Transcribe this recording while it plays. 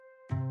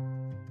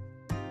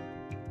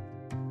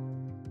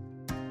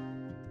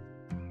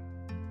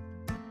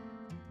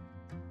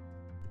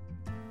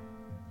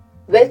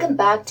Welcome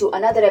back to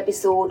another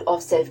episode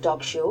of Self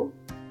Talk Show.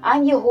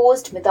 I'm your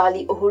host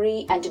Mithali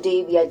Ohuri, and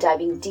today we are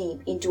diving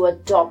deep into a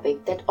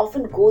topic that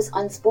often goes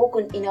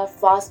unspoken in our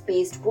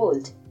fast-paced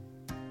world: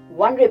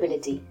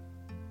 vulnerability.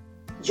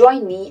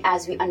 Join me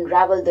as we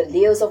unravel the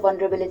layers of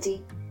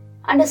vulnerability,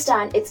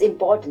 understand its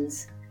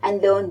importance,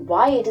 and learn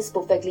why it is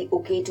perfectly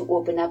okay to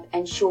open up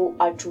and show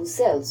our true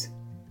selves.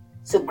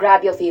 So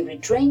grab your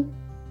favorite drink,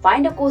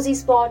 find a cozy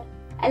spot,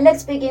 and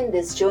let's begin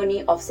this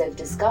journey of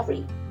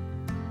self-discovery.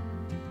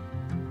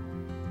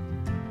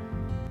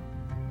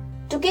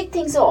 To kick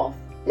things off,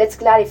 let's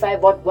clarify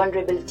what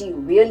vulnerability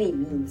really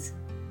means.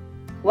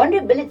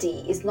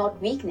 Vulnerability is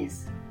not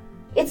weakness.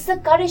 It's the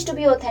courage to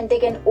be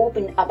authentic and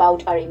open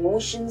about our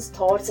emotions,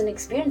 thoughts, and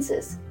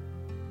experiences.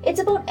 It's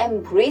about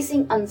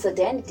embracing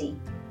uncertainty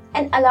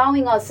and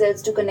allowing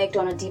ourselves to connect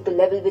on a deeper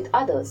level with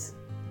others.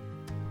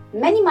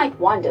 Many might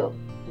wonder,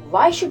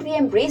 why should we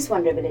embrace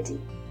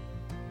vulnerability?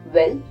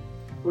 Well,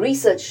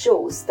 research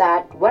shows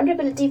that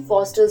vulnerability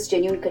fosters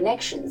genuine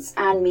connections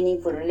and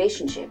meaningful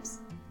relationships.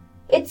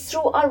 It's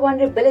through our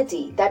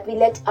vulnerability that we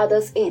let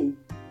others in,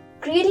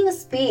 creating a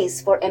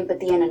space for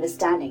empathy and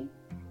understanding.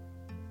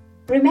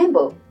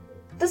 Remember,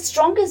 the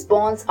strongest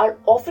bonds are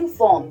often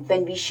formed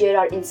when we share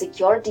our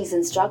insecurities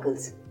and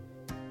struggles.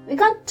 We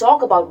can't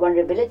talk about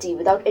vulnerability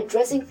without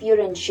addressing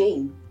fear and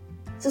shame.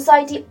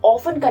 Society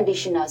often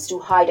conditions us to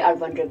hide our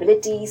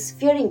vulnerabilities,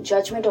 fearing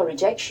judgment or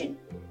rejection.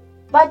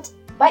 But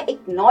by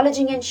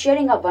acknowledging and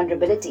sharing our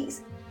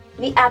vulnerabilities,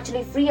 we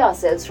actually free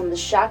ourselves from the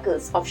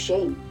shackles of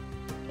shame.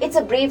 It's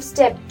a brave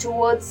step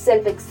towards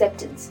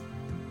self-acceptance.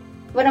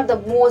 One of the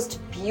most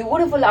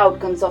beautiful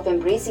outcomes of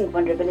embracing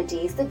vulnerability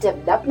is the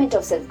development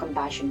of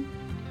self-compassion.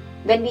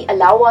 When we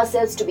allow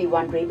ourselves to be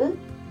vulnerable,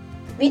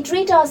 we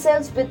treat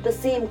ourselves with the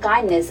same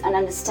kindness and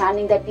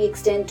understanding that we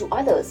extend to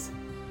others.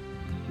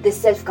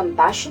 This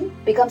self-compassion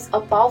becomes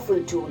a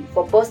powerful tool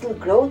for personal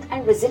growth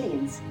and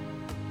resilience.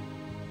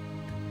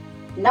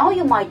 Now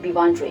you might be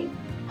wondering,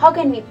 how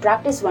can we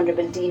practice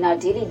vulnerability in our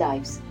daily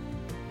lives?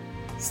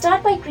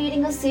 Start by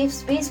creating a safe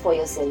space for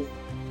yourself,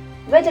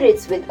 whether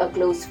it's with a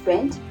close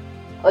friend,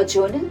 a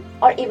journal,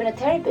 or even a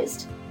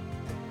therapist.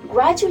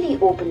 Gradually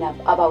open up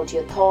about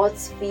your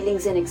thoughts,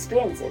 feelings, and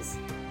experiences.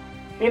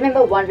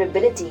 Remember,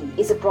 vulnerability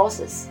is a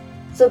process,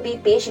 so be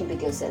patient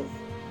with yourself.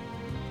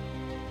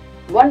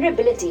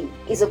 Vulnerability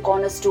is a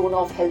cornerstone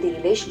of healthy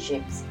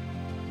relationships.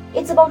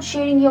 It's about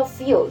sharing your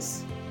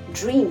fears,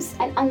 dreams,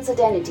 and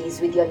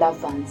uncertainties with your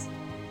loved ones.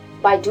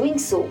 By doing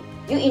so,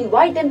 you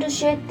invite them to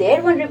share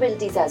their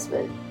vulnerabilities as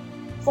well,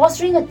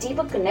 fostering a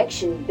deeper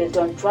connection built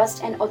on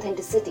trust and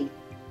authenticity.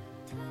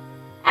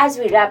 As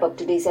we wrap up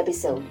today's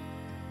episode,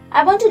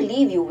 I want to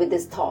leave you with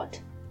this thought.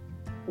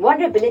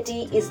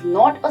 Vulnerability is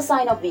not a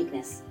sign of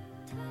weakness.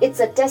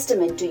 It's a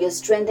testament to your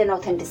strength and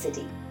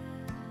authenticity.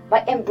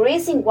 By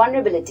embracing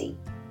vulnerability,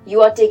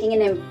 you are taking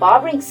an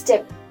empowering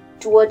step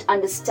toward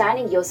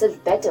understanding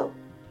yourself better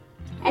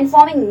and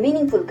forming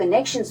meaningful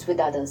connections with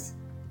others.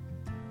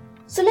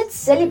 So let's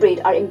celebrate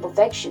our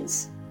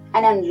imperfections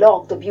and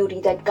unlock the beauty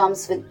that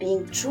comes with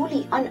being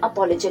truly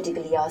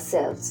unapologetically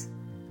ourselves.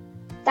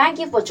 Thank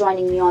you for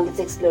joining me on this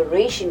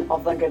exploration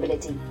of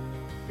vulnerability.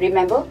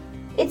 Remember,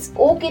 it's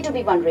okay to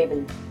be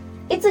vulnerable.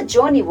 It's a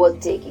journey worth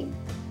taking.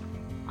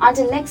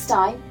 Until next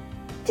time,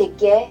 take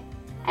care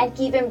and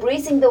keep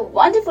embracing the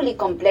wonderfully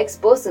complex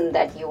person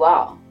that you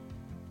are.